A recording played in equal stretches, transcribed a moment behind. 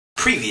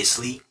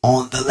Previously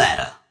on the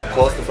ladder. Of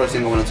course, the first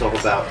thing I want to talk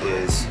about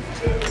is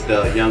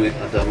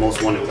the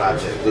Most Wanted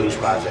project, Gutta's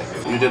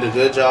project. You did a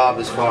good job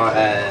as far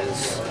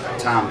as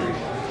timing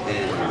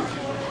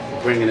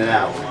and bringing it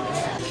out.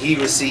 He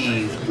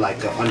received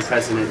like an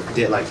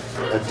unprecedented, like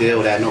a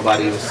deal that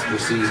nobody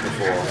received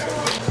before,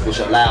 which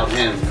allowed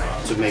him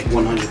to make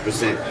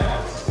 100%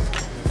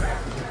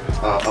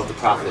 of the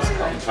profits of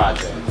the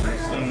project.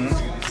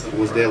 Mm-hmm.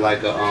 Was there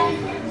like a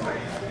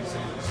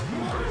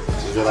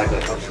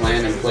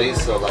plan in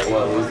place? So like,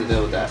 what was the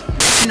deal with that?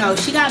 No,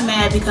 she got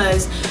mad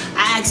because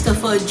I asked her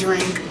for a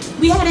drink.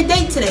 We had a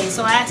date today,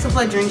 so I asked her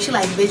for a drink. She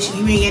like, bitch,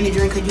 you ain't getting a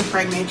drink because you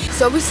pregnant.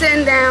 So we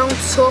sitting down,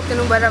 talking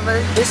or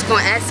whatever. Bitch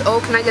gonna ask,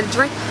 oh, can I get a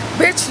drink?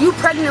 Bitch, you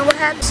pregnant, what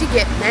happened? She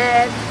get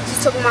mad.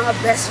 She's talking about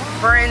her best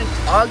friend,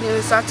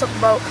 arguing. So I talk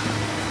about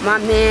my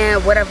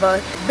man,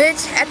 whatever.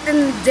 Bitch, at the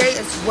end of the day,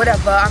 it's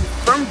whatever. I'm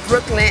from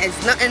Brooklyn,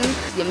 it's nothing.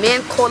 Your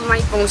man calling my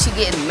phone, she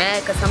getting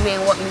mad because her man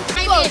want me.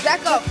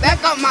 Back up,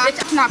 ma. Bitch,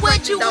 I'm not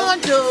what you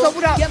want to do? So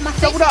what up?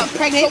 So what up?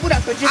 Pregnant. So what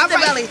up? Just the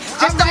belly.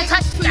 Just don't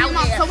touch me out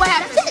there. So what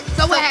happened?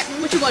 So what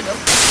happened? What you gonna do?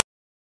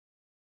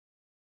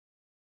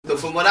 So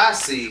from what I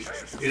see,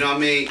 you know what I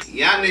mean,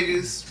 y'all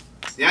niggas,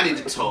 y'all need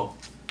to talk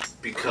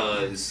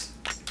because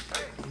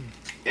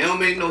it don't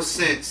make no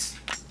sense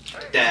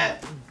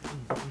that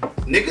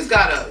niggas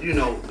gotta, you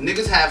know,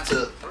 niggas have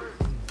to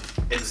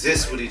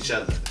exist with each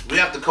other. We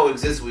have to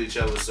coexist with each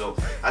other. So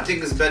I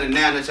think it's better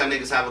now that y'all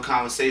niggas have a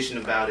conversation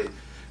about it.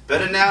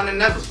 Better now than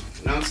never.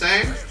 You know what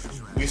I'm saying?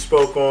 We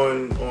spoke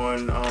on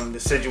the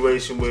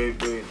situation with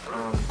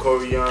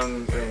Corey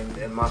Young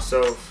and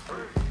myself,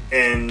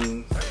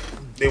 and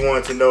they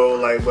wanted to know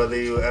like whether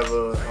you'll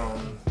ever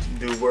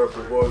do work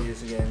with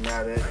Warriorz again.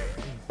 Now that,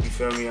 you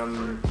feel me,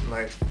 I'm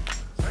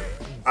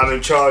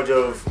in charge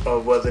of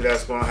whether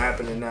that's gonna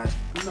happen or not.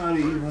 I'm not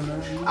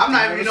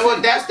even, you know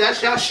what,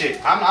 that's y'all shit.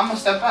 I'm gonna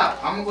step out.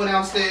 I'm gonna go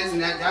downstairs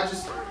and y'all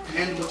just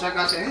handle what y'all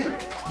got to handle.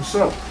 What's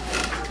up?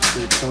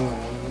 Need to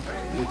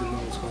know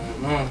what's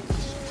going on.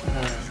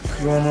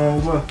 Going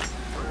on what?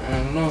 I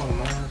don't know,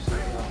 man.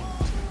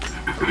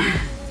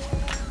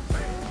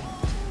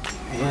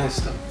 Yeah,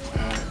 stuff.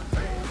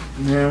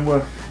 Man,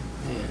 what?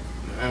 Yeah,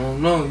 I don't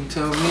know. You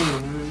tell me,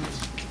 man.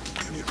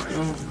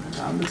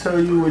 I'm gonna tell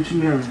you what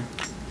you hearing.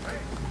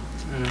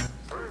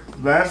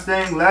 Last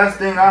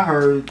thing I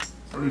heard,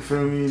 you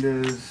feel me,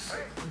 there's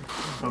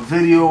a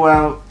video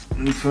out,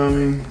 you feel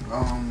me,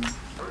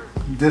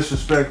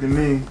 disrespecting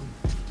me,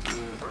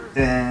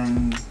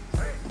 and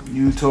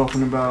you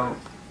talking about,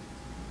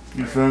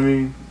 you feel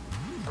me,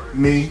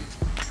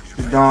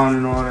 the Don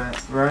and all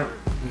that, right?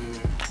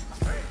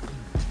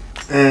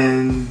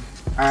 And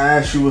I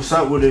asked you what's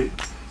up with it,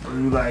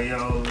 and you like,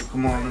 yo,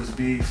 come on, let's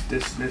beef,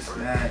 this,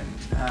 that.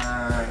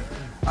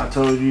 I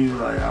told you,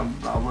 like, I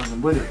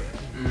wasn't with it.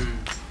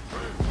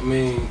 I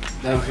mean,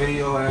 that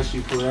video I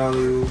actually put out of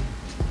you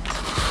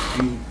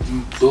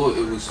thought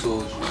it was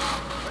towards you,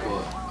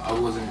 but I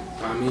wasn't,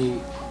 I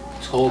mean,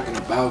 talking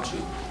about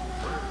you.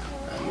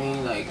 I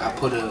mean, like, I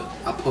put a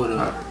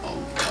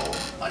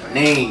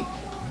name.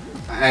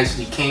 I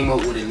actually came up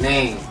with a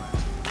name.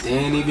 They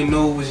didn't even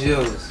know it was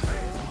yours,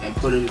 and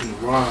put it in the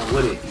rhyme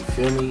with it, you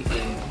feel me?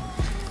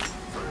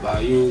 And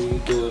by you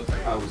thought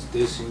I was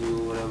dissing you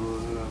or whatever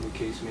the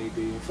case may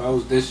be. If I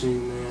was dissing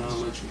you, man, I'll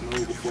let you know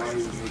before I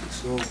even make a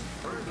song.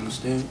 You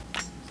understand?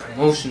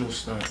 Promotional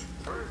stunt.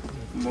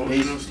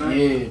 Promotional stunt?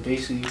 Yeah,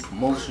 basically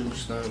promotional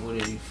stunt with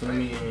it, you feel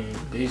me?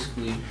 And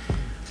basically,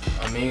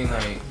 I mean,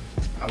 like,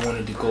 I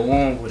wanted to go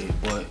on with it,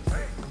 but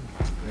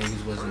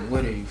niggas wasn't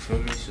with it, you feel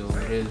me? So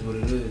it is what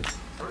it is.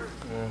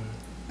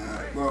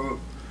 Well,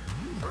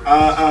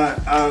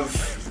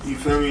 I've, you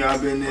feel me,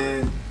 I've been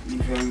there, you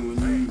feel me,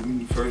 when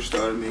you first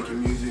started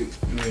making music,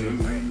 you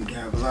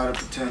have a lot of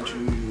potential,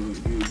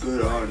 you're a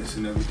good artist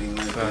and everything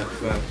like that.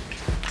 Fact.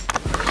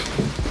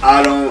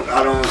 I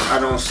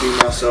don't see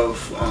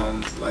myself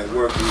like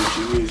working with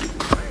you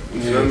musically.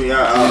 You feel me?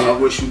 I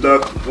wish you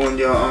luck on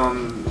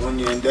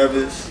your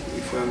endeavors,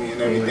 you feel me,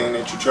 and everything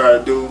that you try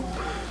to do,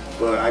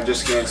 but I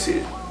just can't see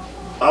it.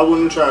 I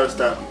wouldn't try to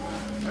stop you.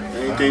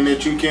 Anything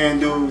that you can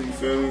do, you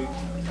feel me,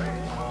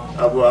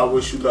 I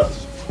wish you luck.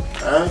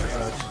 Alright?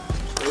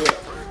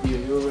 Yeah,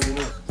 you already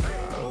know. I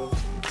don't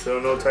feel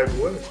no type of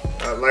way.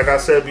 Like I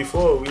said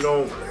before, we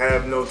don't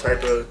have no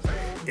type of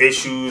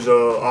issues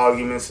or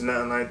arguments or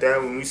nothing like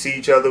that. When we see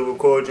each other, we're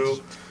cordial.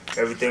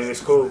 Everything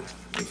is cool.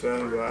 You feel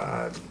me? But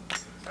I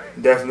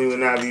definitely would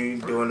not be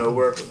doing no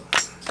work with them.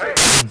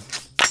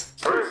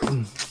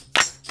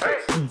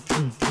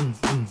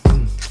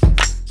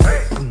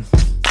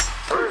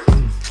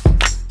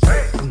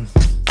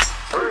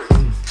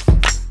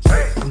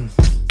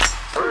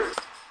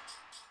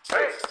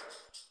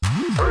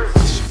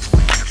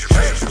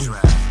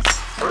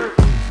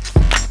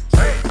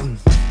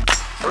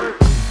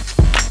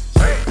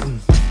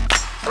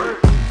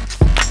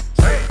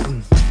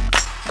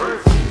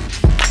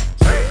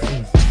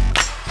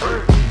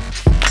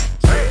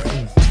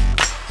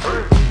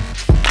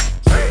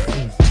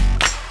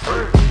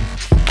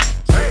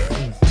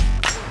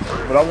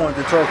 What I wanted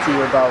to talk to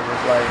you about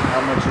was like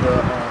how much of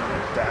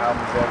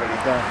album's already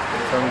done.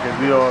 You feel me?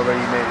 Because we already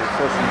made it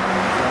official.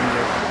 You feel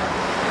me?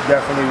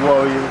 Definitely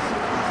Warriorz.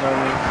 You feel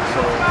me?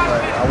 So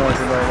like I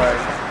wanted to know like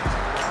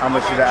how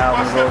much of the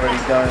album's already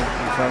done.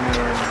 You feel me?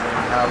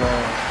 And how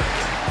long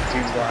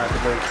people gonna have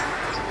to wait.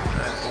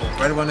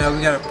 Right about now,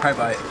 we got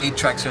probably about 8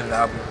 tracks on the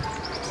album.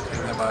 We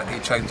got about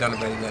 8 tracks done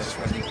already that's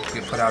ready to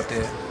get put out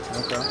there.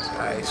 Okay.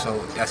 Alright, so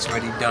that's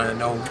already done. I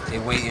know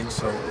they're waiting,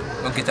 so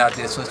we'll get out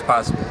there as soon as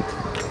possible.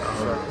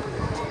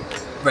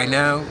 Right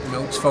now, you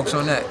know, just focus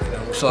on that. You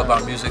know, it's all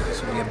about music.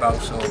 That's what we're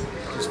about. So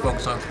just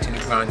focus on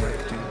continue grinding,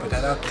 continue to put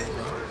that out there. You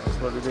know? That's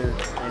what it is.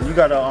 And you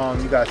got a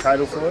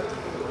title for it?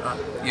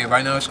 Yeah,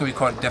 right now it's gonna be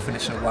called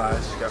Definition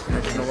Wise.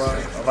 Definition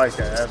Wise. I like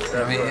that. That's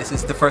I mean,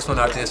 it's the first one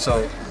out there,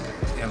 so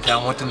you know, I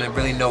want them to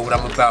really know what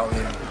I'm about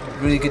and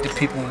really get the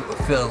people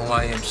feeling who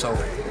I am, so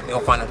they'll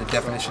find out the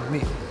definition of me.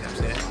 You know what I'm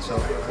saying? So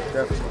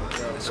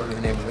definitely. that's what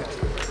the name of it.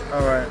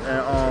 All right,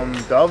 and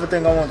the other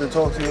thing I wanted to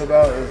talk to you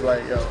about is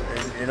like, yo,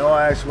 in all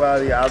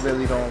actuality, I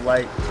really don't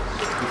like,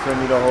 you feel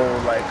me, the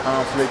whole like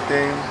conflict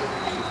thing.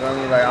 You feel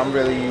me? Like I'm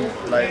really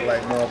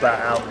like more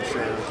about album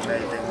sales and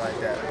everything like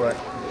that. But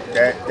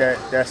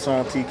that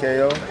song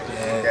TKO,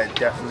 that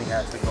definitely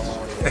has to go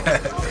on.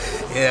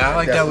 Yeah, I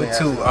like that one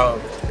too.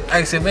 Like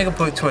I said, make a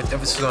put too much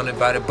emphasis on it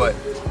about it, but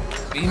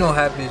you know what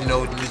happens, you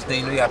know,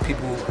 you got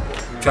people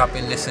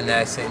dropping this and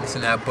that, saying this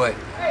and that, but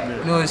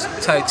you know, it's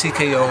titled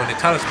TKO and the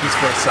title speaks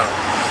for itself.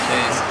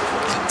 It's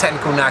a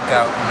technical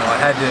knockout, you know, I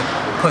had to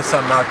put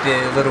something out there,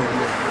 a little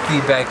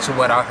feedback to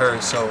what I heard,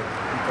 so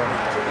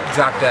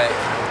drop that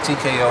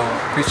TKO,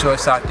 pretty sure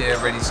it's out there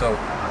already, so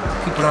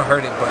people don't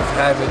heard it, but if you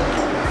haven't,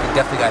 you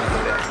definitely gotta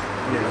hear that.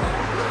 Yeah,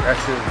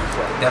 that's it.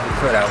 Definitely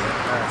put out one.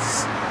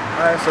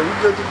 Alright, so we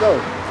good to go.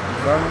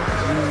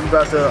 You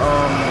about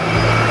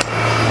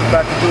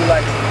to do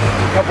like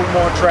a couple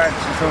more tracks.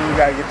 You feel me?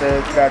 Got to get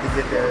the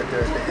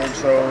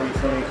intro. You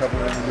feel me? A couple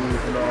of interviews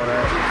and all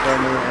that. You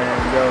feel me?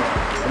 And yo,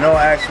 in all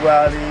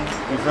actuality,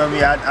 you feel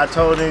me? I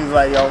told niggas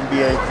like y'all gonna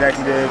be an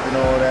executive and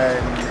all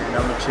that, and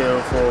I'm gonna chill,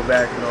 fall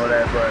back and all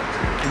that. But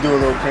you do a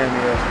little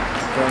cameo. You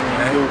feel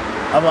me?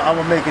 I'm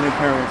gonna make an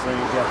appearance on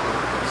your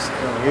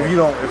if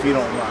you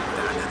don't mind.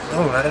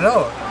 No, not at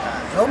all.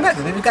 No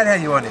matter. We gotta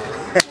have you on it.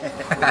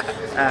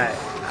 Alright.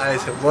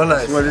 Alright, so one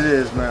less. That's what it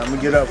is, man. I'm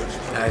gonna get up with you.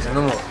 Alright, so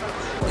no more.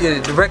 Yeah,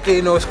 the record,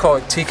 you know, it's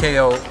called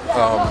TKO.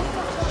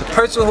 The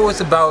person who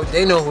it's about,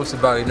 they know who it's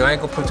about. You know, I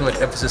ain't gonna put too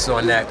much emphasis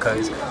on that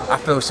because I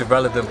feel it's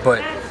irrelevant,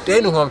 but they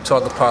know who I'm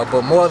talking about.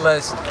 But more or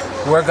less,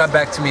 word got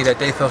back to me that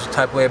they felt some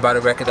type of way about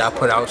the record that I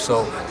put out,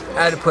 so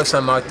I had to put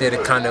something out there to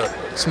kind of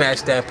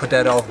smash that and put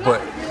that off.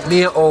 But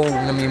me and O,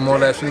 I mean, more or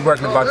less, we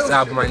working about this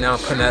album right now,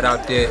 putting that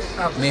out there.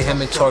 Me and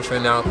him in talks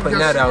right now, putting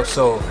that out.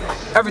 So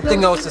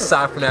everything else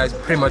aside from that is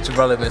pretty much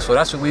irrelevant. So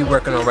that's what we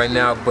working on right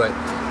now. But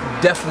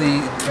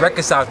definitely,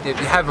 records out there. If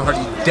you haven't heard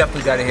it, you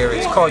definitely gotta hear it.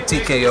 It's called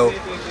TKO.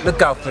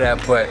 Look out for that.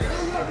 But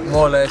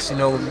more or less, you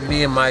know,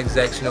 me and my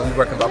execs, you know, we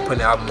working about putting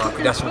the album out.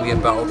 Cause that's what we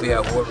about over here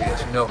at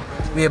Warriorz. You know,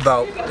 we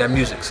about that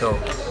music. So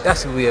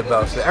that's what we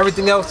about. So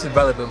everything else is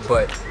relevant,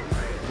 but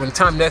when the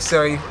time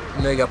necessary,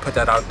 you know, you gotta put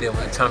that out there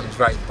when the time is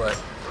right. But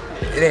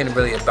it ain't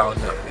really about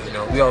nothing, you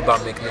know. We all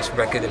about making this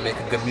record and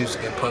making good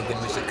music and putting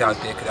good music out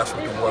there, cause that's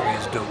what the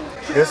Warriorz do.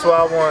 This is what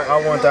I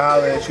want to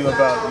holler at you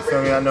about. You feel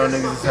me? I know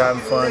niggas is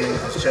having fun,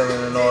 niggas is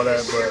chilling and all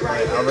that, but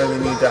like, I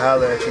really need to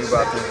holler at you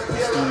about the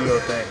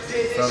studio thing.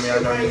 You feel me? I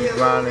know you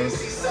grinding,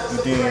 you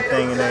do your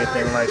thing and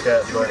everything like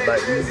that, but like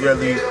we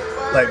really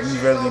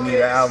need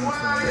an album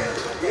from you, man.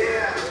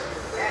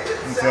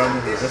 You feel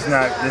me? This is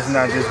not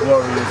just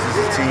Warriorz, it's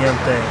a TM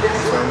thing. You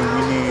feel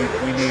me?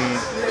 We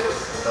need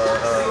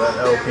an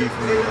LP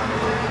from you.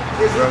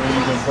 You feel me?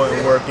 You've been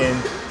putting work in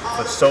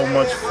for so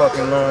much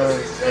fucking long,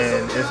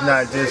 and it's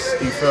not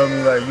just, you feel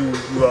me, like you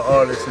an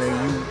artist,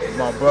 nigga. You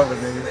my brother,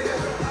 nigga.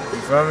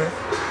 You feel me?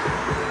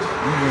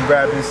 You've been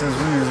rapping since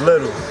we was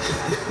little.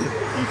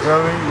 You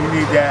feel me? You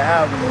need that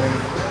album,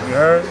 nigga. You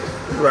heard?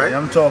 Right. And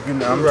I'm talking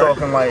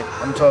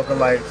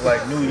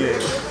like New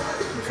Year's.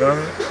 You feel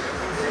me?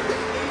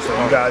 So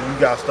you got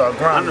to start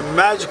grinding. I'm the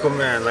magical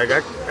man. Like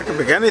I can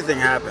make anything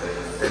happen.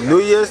 At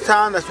New Year's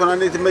time, that's when I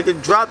need to make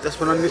it drop. That's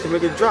when I need to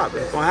make it drop.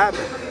 It's gonna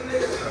happen.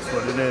 That's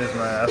what it is,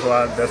 man.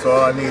 That's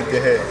all I need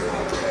to hear.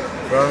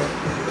 Bro.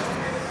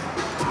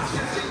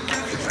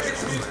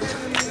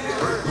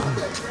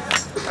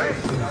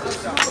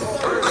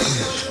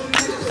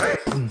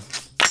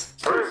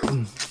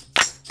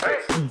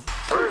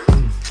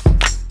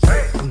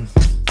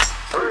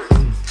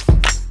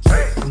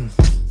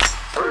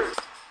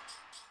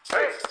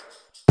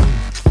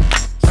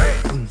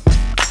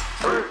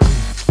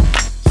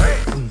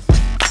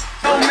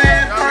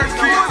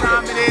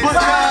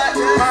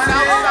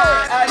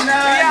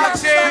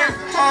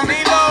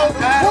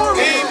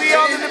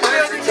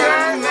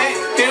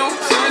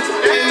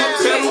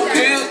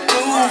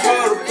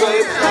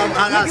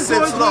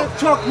 sip slow.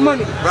 Talk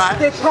money. Right.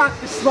 They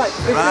practice right.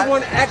 If Right. they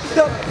want to act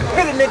up,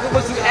 hit a nigga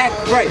wasn't act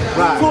right.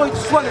 Right. Floyd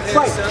just want to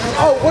fight.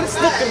 Oh, what is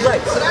looking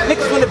right?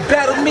 Niggas want to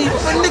battle me,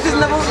 but niggas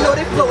never know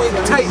they flow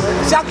ain't tight.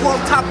 See, I go on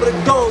top of the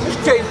dome, you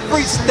straight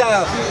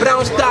freestyle. But I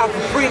don't style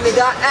for free,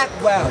 nigga, I act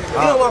wild.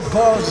 You know my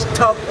balls is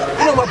tough,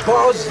 you know my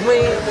balls is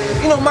lean.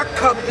 You know my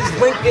cup is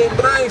Lincoln,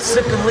 but I ain't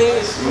sipping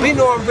lean. But you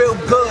know I'm real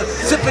good,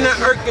 sipping that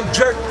irk and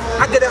jerk.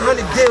 I get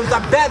 100 deals, I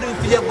battle you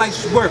for your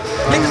life's work.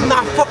 Niggas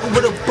not fucking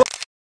with a buck.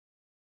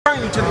 Turn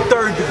you to the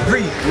 3rd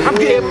degree. I'm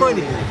getting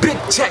money, big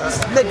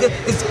checks, nigga.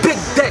 It's big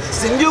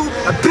decks, and you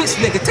a bitch,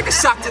 nigga. Take a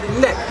shot to the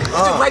neck. If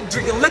you like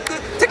drinking liquor,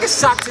 take a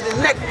shot to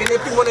the neck. And if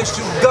you wanna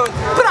shoot gun,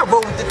 but I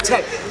roll with the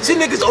tech. See,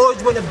 niggas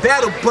always win a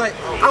battle, but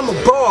I'm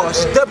a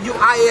boss.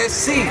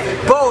 W-I-S-C,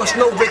 boss.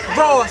 No Rick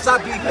Ross. I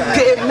be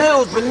getting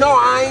meals, but no,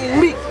 I ain't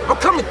meat. I'm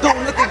coming through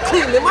looking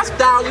clean, and my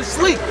style is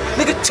sleek.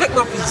 Nigga, check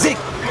my physique.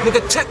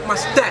 Nigga, check my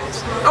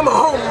stats. I'm a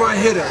home run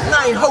hitter, and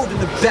I ain't holding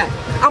the back.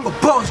 I'm a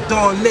boss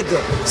dog,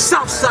 nigga.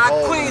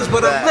 Southside Queens,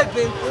 but I'm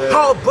living.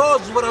 Hard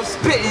balls is what I'm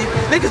spitting.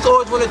 Niggas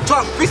always wanna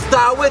talk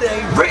freestyle with it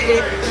ain't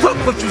written. Fuck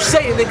what you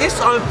say, nigga, it's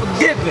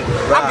unforgiving.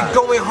 I be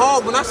going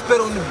hard when I spit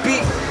on the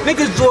beat.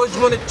 Niggas always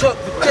wanna talk,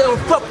 but they don't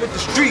fuck with the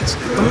streets.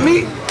 For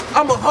me,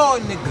 I'm a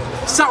hard nigga.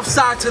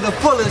 Southside to the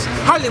fullest.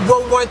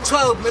 Hollywood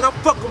 112, man, I'm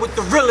fucking with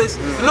the realest.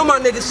 You know my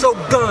niggas so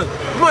gun.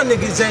 My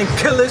niggas ain't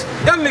killers.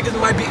 Y'all niggas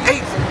might be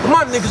apes, but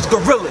my niggas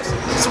gorillas.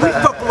 So we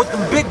fucking with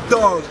them big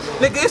dogs.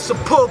 Nigga, it's a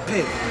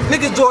pulpit.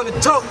 Niggas doing the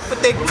talk,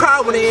 but they cry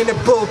when they in the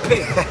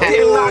bullpen.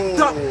 Getting locked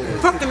up,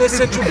 fucking in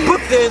central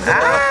bookings, and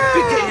I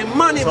be getting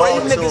money while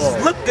you niggas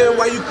is looking,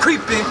 while you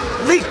creeping,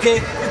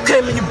 leaking. You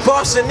came and you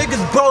bossing,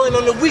 niggas balling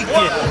on the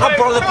weekend. I'm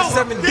balling for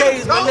 7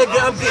 days, my nigga,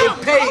 I'm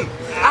getting paid.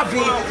 I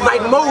be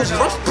like Moses,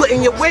 I'm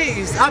splitting your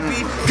ways. I be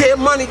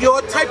getting money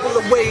all type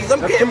of ways. I'm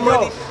getting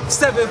money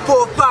 7,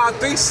 4, 5,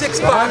 3, 6,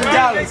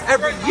 $5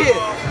 every year.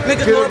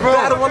 Niggas wanna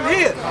battle, I'm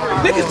here.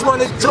 Niggas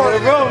wanna talk,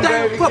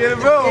 damn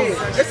fucking here.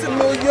 It's a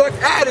New York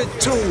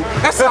attitude.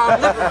 That's how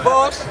I'm living,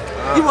 boss.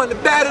 You wanna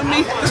battle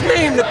me? Just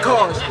name the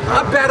cause.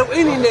 I battle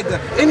any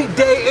nigga, any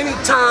day, any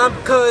time,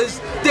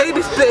 cause they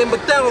be spitting, but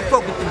they don't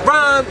fuck with the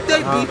rhyme. They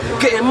be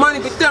getting money,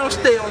 but they don't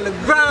stay on the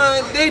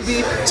grind. They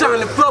be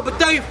trying to flow, but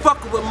they ain't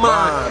fucking with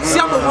mine. See,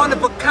 I'm a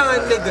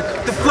one-of-a-kind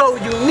nigga. The flow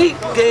unique,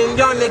 and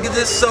y'all niggas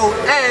is so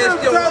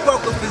ass. Yo,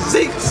 fucking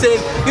physiques, and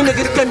you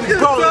niggas can be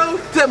ballin'.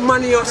 Flip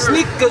money on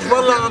sneakers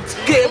while I'm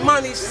getting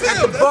money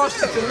at the bar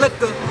sipping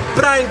liquor.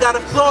 But I ain't got a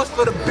floss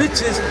for the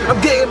bitches. I'm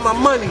getting my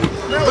money.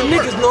 But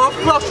niggas know I'm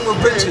flossing with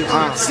bitches.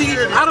 See,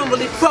 I don't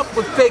really fuck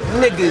with fake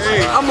niggas.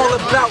 I'm all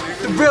about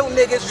the real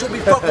niggas who be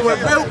fucking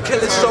with real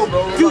killers. So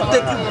if you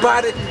think you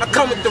bought it, I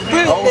come with the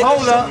real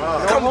niggas.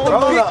 I come with the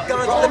big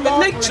guns,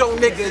 eliminate your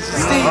niggas.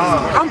 See,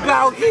 I'm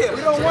about here.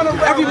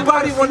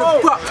 Everybody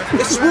wanna fuck.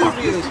 It's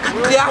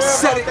Warriorz. Yeah, I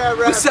said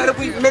it. We said it,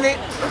 we meant it.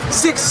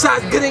 6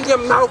 shots, get in your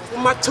mouth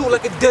with my tool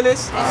like a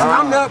dentist.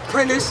 I'm the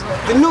apprentice.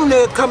 The new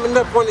nigga coming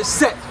up on the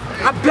set.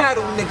 I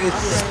battle niggas,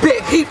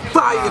 spit, heat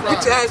fire,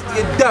 put your ass to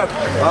your death.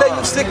 Lay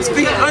you 6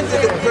 feet under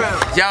the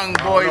ground. Young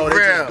boy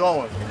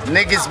real.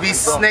 Niggas be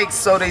snakes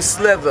so they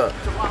slither.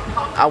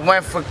 I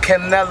went for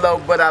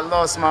Canelo, but I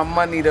lost my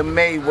money to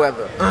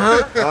Mayweather.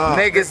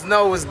 Niggas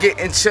know it's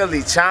getting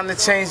chilly, trying to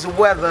change the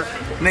weather.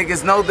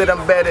 Niggas know that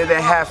I'm better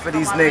than half of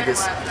these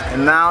niggas.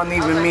 And I don't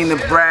even mean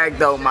to brag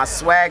though. My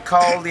swag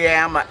cold,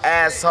 yeah, I'm an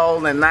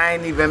asshole. And I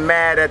ain't even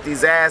mad at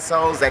these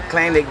assholes that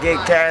claim they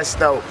get cash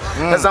though.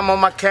 Cause I'm on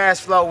my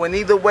cash flow. And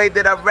either way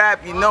that I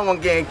rap, you know I'm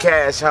getting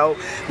cash, ho.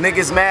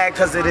 Niggas mad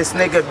cause of this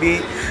nigga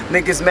beat.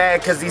 Niggas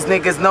mad cause these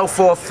niggas know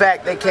for a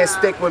fact they can't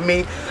stick with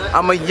me.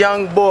 I'm a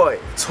young boy,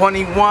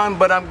 21,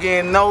 but I'm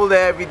getting older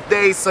every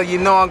day, so you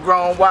know I'm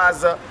growing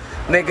wiser.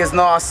 Niggas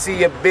know I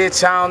see a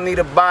bitch, I don't need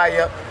a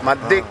buyer. My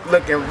dick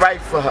looking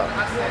right for her.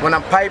 When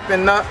I'm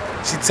piping up,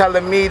 she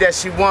telling me that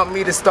she want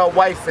me to start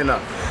wifing her.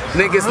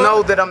 Niggas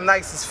know that I'm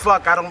nice as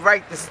fuck, I don't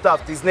write this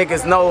stuff. These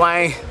niggas know I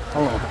ain't.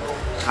 Hold on.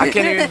 I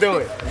can't even do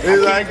it.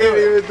 I can't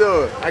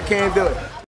even do it.